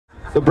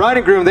The bride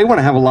and groom, they want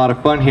to have a lot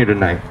of fun here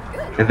tonight.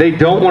 And they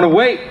don't want to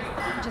wait.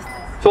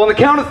 So on the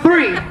count of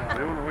 3,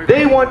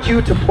 they want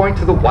you to point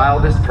to the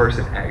wildest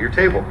person at your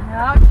table.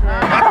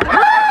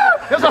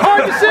 It was a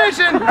hard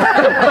decision. It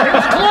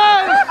was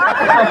close.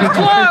 It was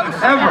close.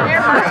 Ever.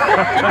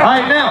 All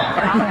right, now,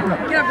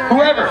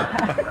 whoever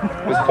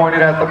was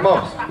pointed at the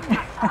most,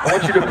 I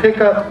want you to pick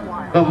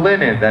up the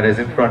linen that is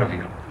in front of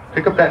you.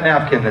 Pick up that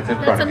napkin that's in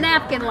front of you. That's a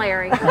napkin,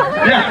 Larry.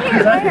 Yeah.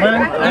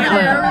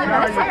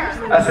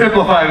 I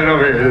simplified it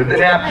over here. The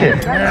napkin.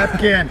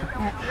 Napkin.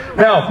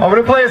 Now, I'm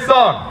going to play a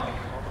song.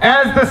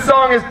 As the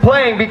song is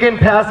playing, begin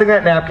passing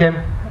that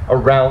napkin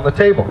around the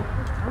table.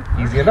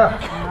 Easy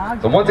enough.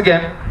 So once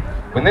again,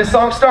 when this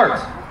song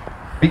starts,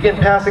 begin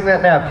passing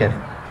that napkin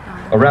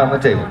around the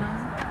table.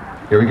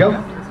 Here we go.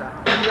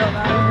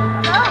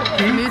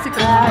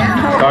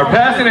 Start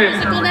passing it.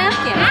 Musical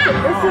napkin.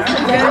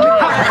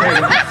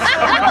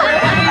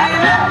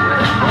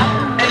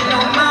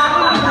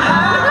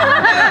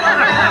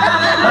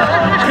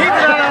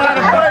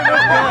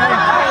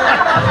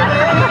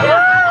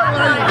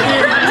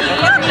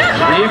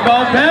 Keep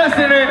on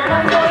passing it.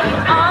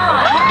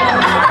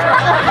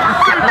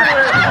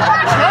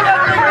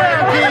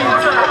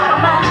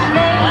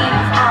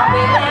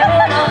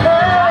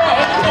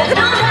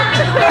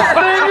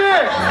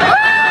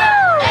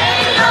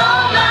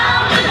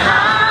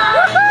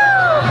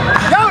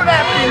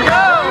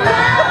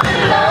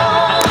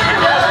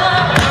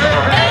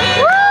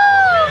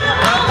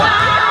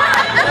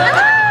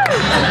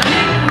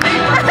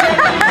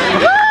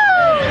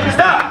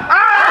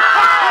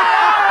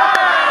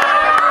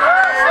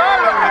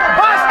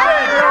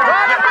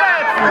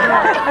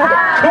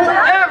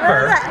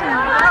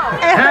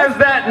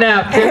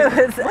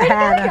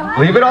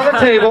 Leave it on the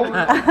table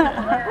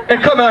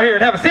and come out here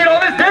and have a seat on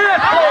this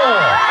dance floor.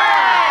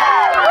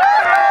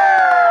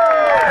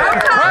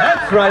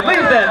 That's right.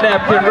 Leave that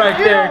napkin right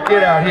there and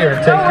get out here and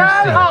take your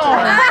seat.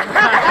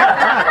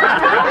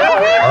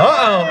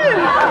 Uh-oh.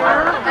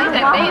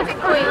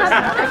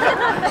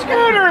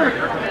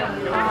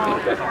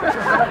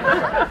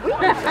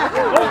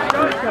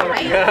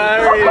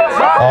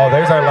 Oh,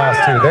 there's our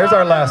last two. There's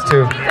our last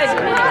two.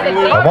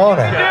 Come on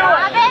in.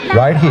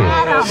 Right here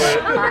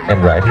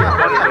and right here.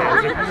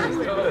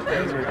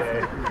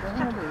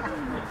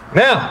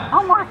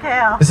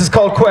 Now, this is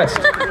called Quest.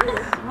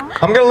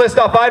 I'm going to list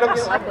off items.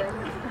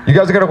 You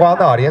guys are going to go out in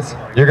the audience.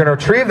 You're going to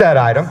retrieve that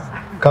item,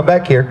 come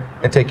back here,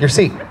 and take your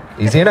seat.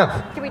 Easy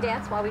enough. Can we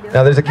dance while we do it?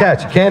 Now, there's a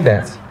catch. You can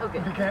dance.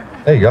 Okay.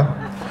 There you go.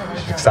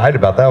 She's excited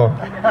about that one.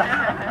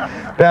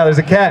 Now, there's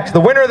a catch.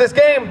 The winner of this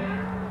game,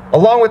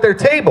 along with their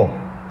table,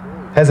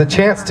 has a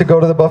chance to go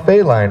to the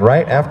buffet line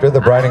right after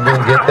the bride and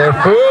groom get their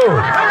food.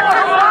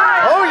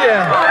 Oh,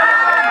 yeah.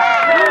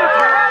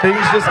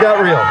 Things just got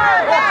real.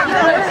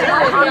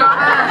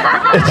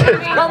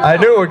 I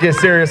knew it would get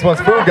serious once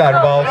food got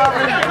involved.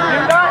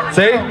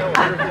 See? All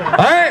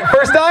right,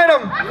 first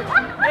item.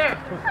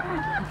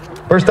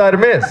 First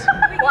item is,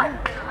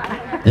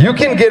 you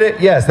can get it,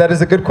 yes, that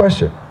is a good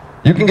question.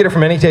 You can get it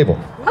from any table.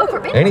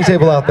 Any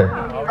table out there.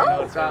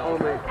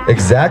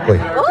 Exactly.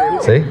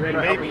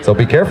 See? So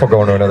be careful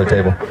going to another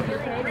table.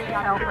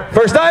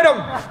 First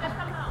item,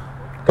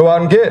 go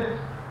out and get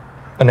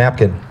a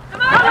napkin.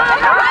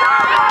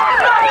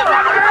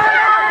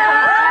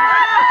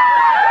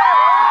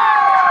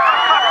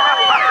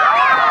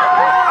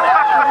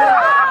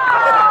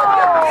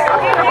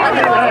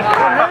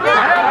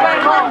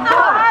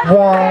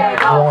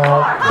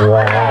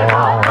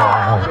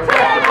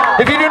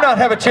 If you do not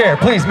have a chair,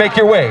 please make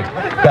your way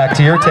back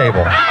to your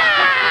table.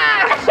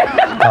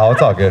 Oh,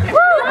 it's all good.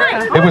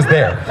 It was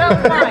there.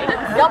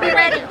 They'll be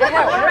ready to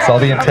help. Saw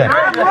the intent.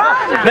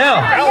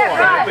 Now,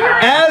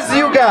 as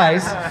you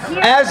guys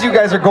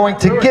are going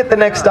to get the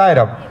next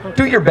item,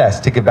 do your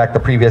best to get back the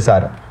previous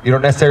item. You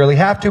don't necessarily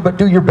have to, but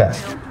do your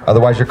best.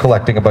 Otherwise, you're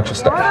collecting a bunch of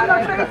stuff.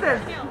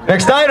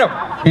 Next item.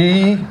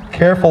 Be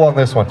careful on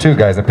this one too,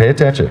 guys, and pay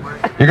attention.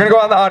 You're going to go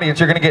out in the audience.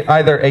 You're going to get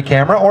either a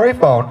camera or a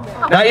phone.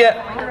 Not yet.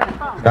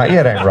 Not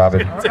yet, Aunt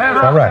Robin.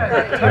 All right.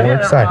 We're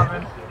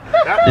excited.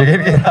 You're going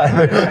to get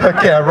either a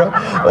camera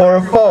or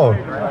a phone.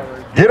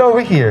 Get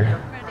over here.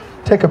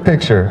 Take a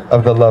picture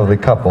of the lovely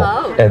couple,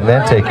 and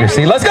then take your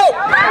seat. Let's go!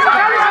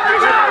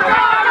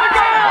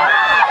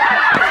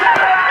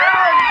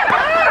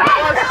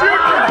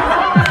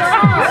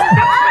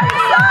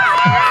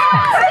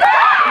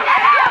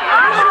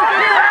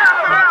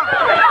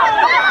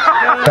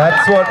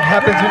 That's what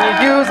happens when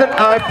you use an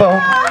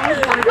iPhone.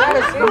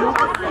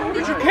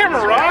 Where's your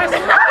camera, Ross?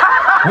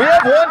 We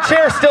have one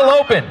chair still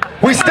open.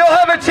 We still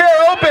have a chair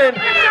open.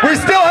 We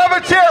still have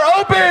a chair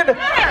open.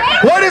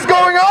 What is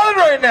going on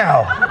right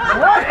now?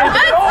 What's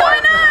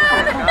going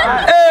on?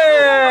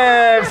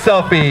 And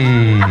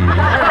selfie.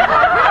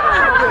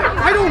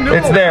 I don't know.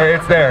 It's there.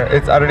 It's there.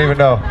 I don't even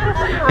know.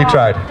 He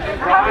tried.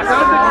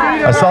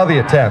 I saw the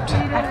attempt.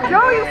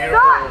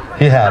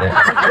 He had it.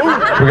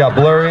 We got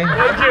blurry.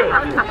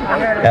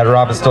 And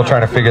Robin's still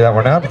trying to figure that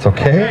one out. It's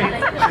okay.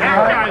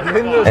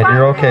 And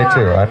you're okay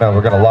too. I know.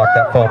 We're going to lock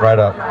that phone right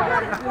up.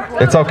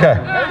 It's okay.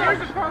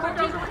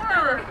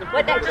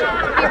 What next? Be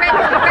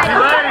ready.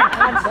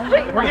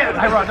 We're getting.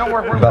 Hey, Rod, don't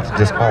worry. I'm about to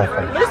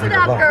disqualify you. Listen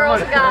up,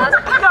 girls, guys.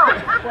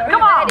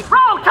 Come on,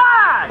 roll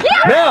tide.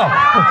 Now,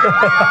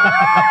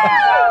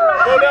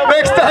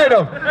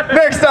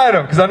 next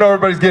item, because I know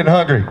everybody's getting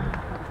hungry.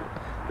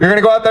 You're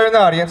gonna go out there in the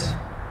audience.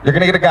 You're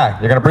gonna get a guy.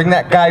 You're gonna bring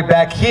that guy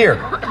back here.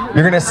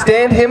 You're gonna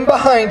stand him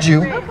behind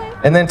you,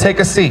 and then take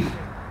a seat.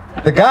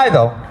 The guy,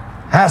 though,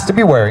 has to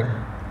be wearing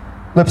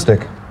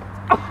lipstick.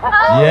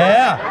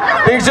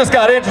 Yeah, things just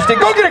got interesting.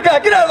 Go get a guy.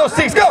 Get out of those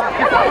seats. Go.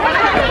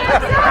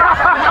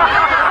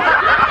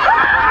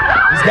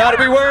 He's got to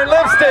be wearing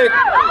lipstick.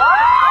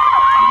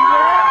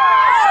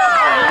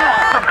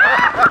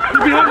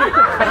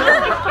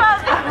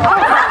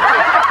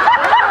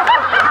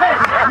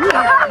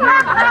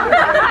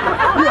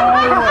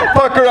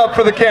 Pucker up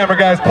for the camera,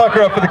 guys.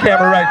 Pucker up for the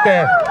camera right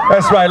there.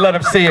 That's right. Let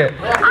him see it.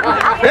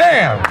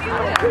 Damn.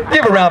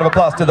 Give a round of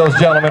applause to those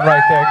gentlemen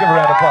right there. Give a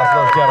round of applause to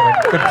those gentlemen.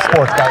 Good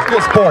sports, guys.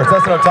 Good sports.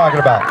 That's what I'm talking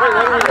about.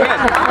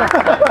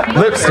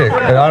 Lipstick.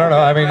 I don't know.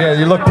 I mean, yeah,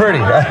 you look pretty.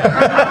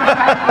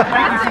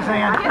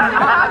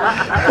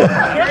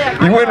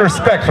 You win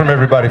respect from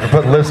everybody for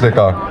putting lipstick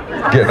on.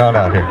 Getting on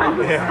out here.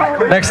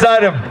 Next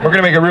item. We're going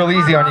to make it real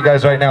easy on you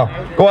guys right now.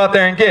 Go out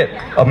there and get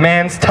a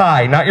man's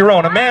tie. Not your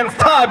own. A man's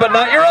tie, but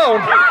not your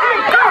own.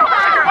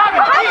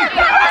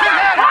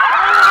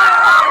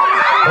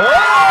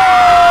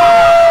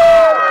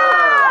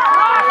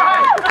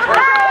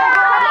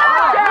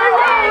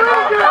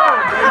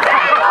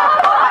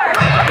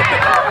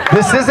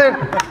 This isn't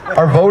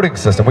our voting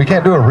system. We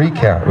can't do a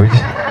recount. We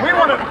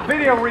want a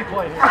video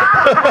replay here.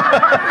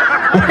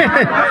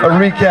 A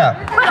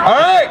recap. All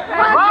right.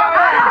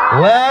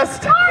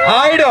 Last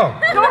item.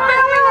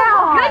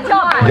 Good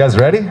job. You guys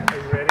ready?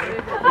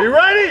 You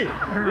ready?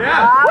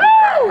 Yeah.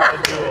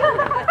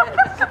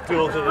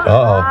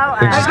 Uh-oh.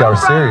 Things just got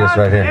serious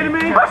right here.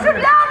 Push him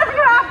down if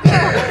you have to.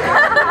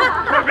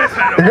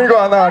 You're going to go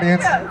out in the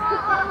audience,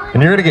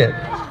 and you're going to get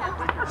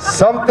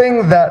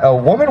something that a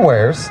woman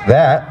wears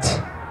that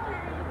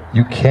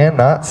you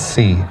cannot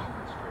see.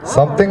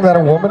 Something that a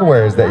woman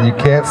wears that you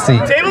can't see.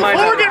 Table 4,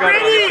 get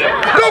ready!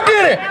 Go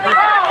get it!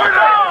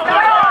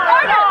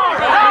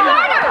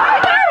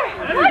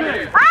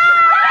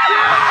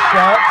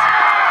 Shut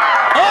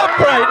up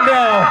right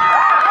now!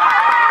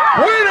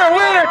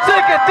 Winner,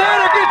 chicken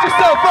dinner, get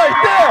yourself right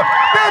there!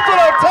 That's what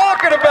I'm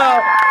talking about!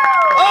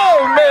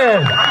 Oh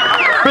man!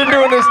 Been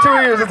doing this 2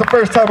 years, it's the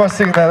first time I've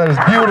seen that. That is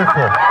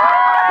beautiful.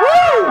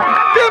 Woo!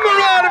 Give him a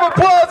round of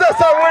applause, that's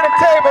our winning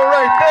table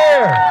right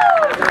there!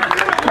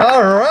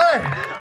 All right.